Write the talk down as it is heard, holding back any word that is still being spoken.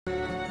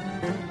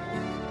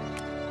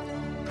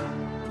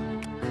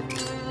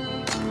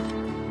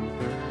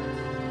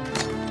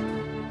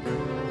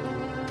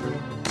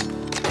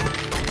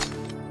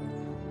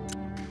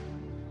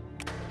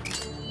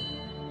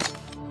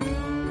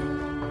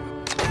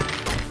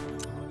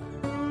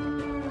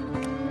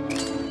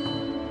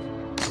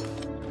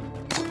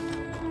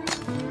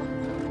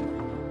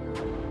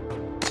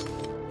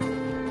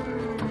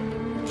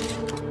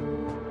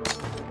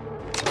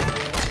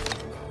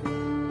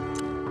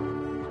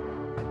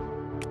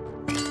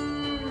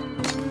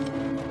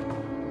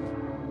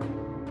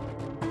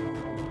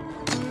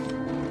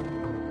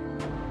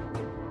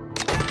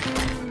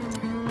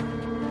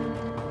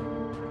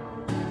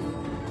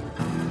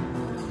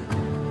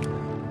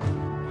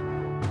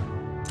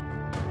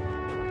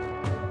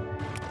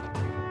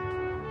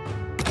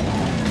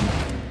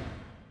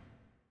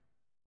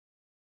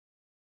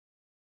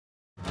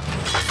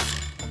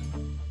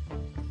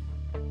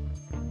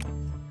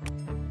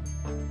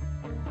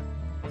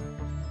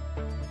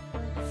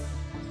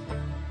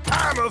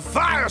I'm a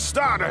fire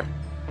starter!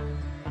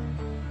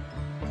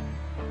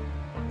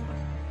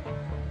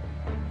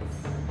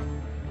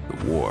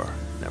 The war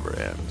never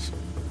ends.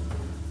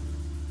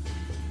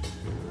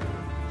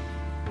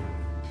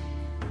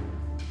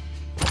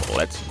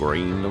 Let's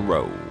green the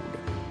road.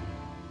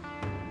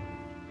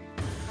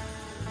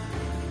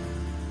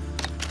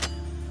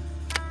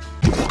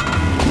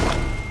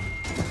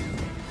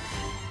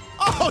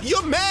 Oh,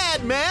 you're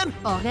mad, man!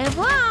 Au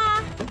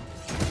revoir!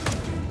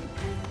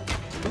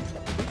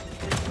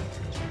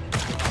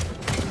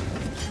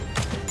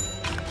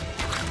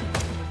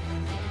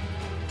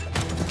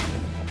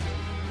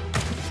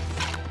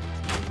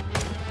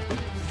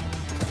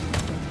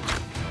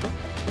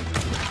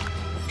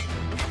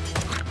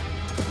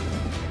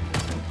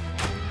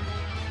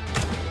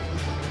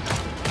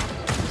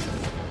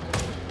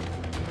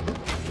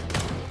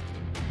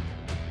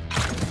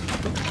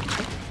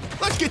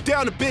 Let's get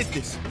down to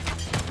business.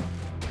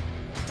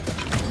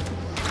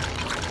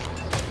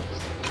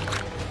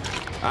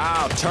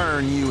 I'll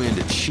turn you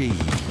into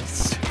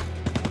cheese.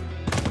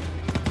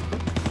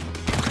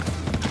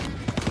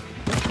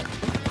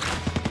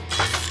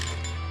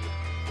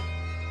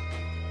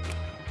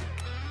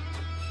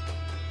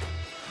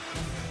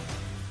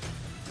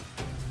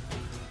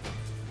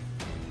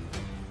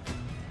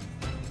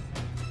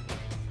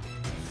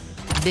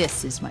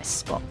 This is my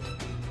spot.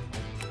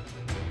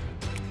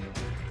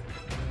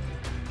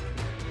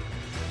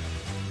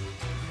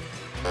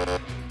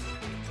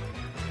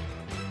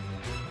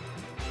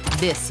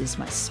 This is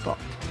my spot.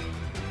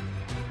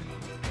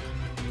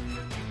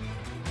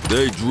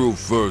 They drew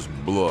first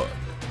blood.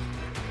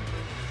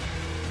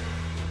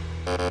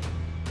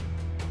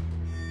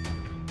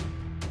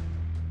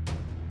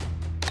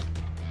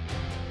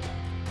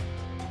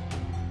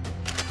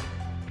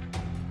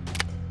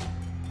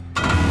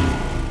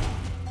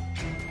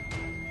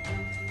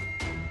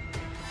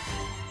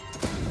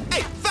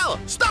 Hey, fella,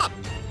 stop!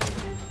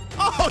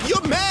 Oh,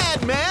 you're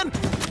mad, man!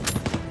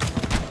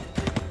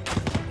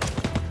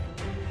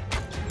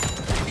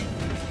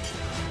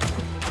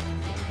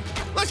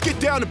 Let's get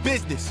down to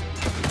business.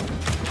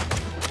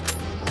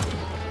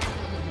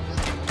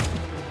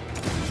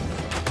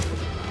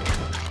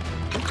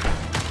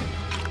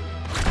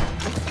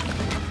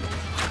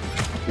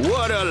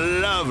 What a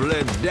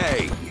lovely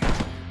day.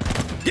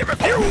 Give me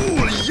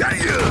fuel,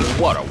 yeah!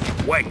 What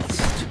a waste.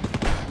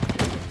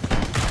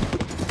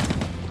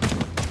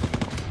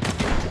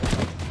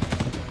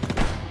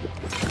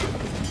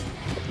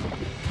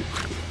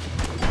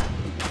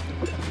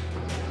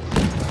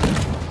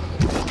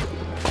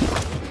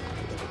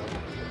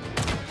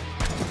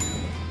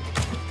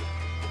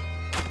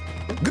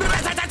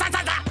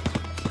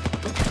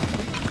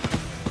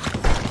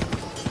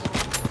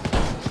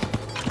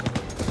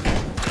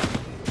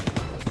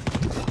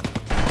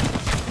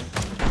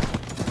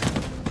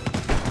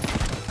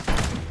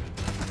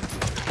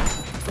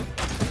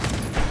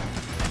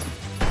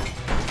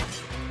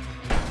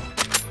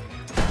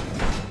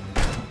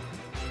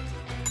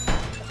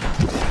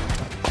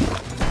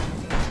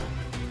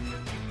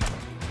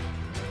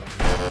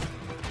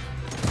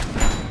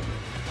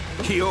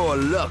 Your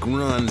luck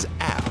runs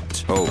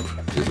out. Hope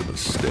is a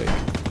mistake.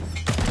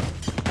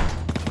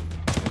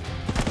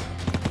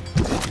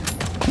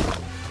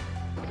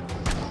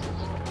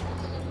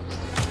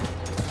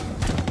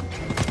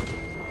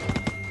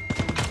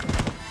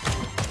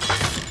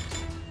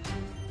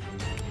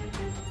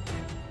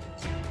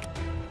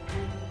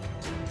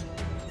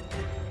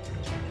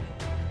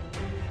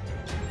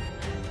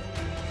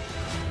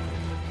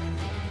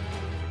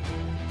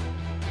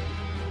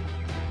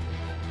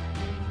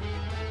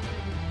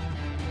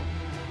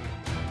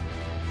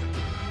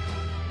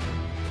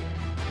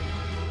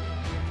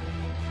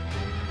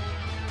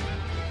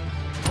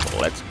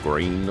 Let's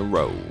green the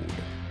road.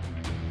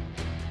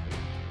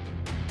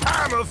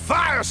 I'm a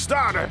fire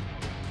starter!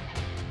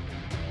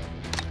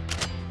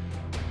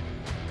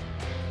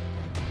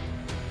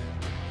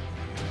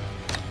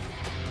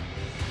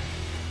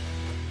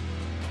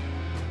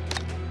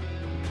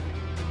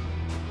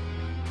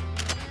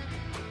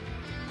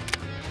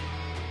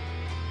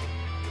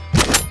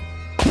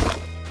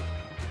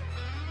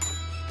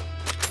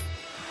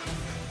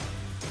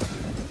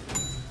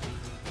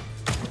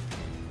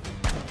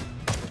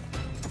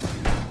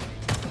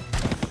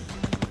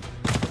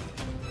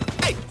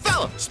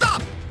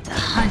 Stop! The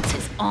hunt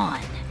is on.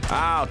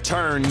 I'll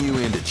turn you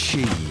into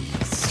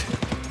cheese.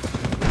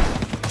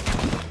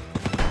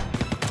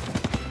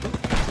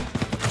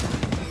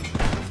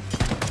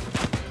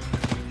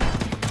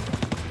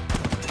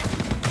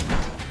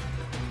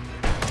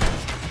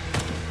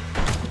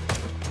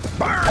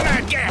 Burn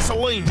that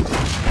gasoline!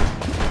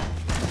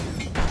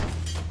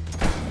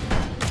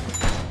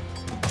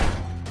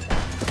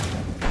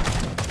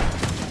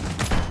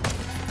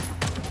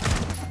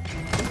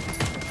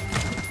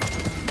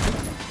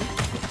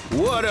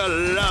 What a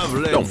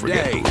lovely Don't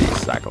forget day. to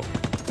recycle.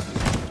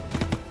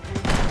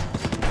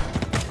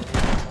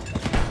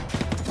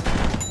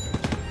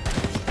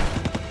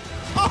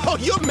 Oh,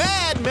 you're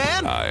mad,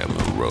 man! I am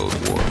the road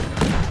warrior.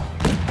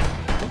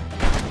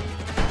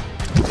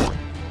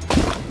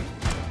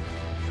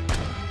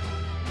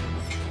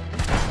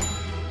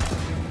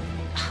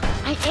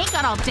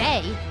 got all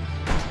day.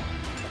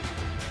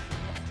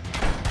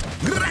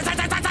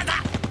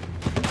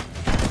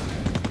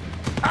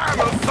 I'm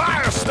a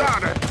fire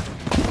starter.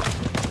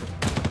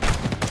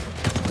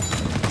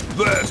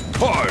 Let's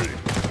party.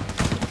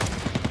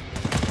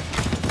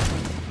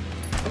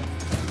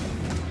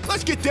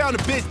 Let's get down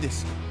to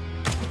business.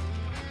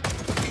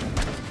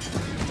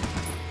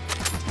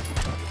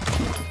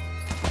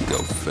 Go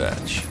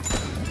fetch.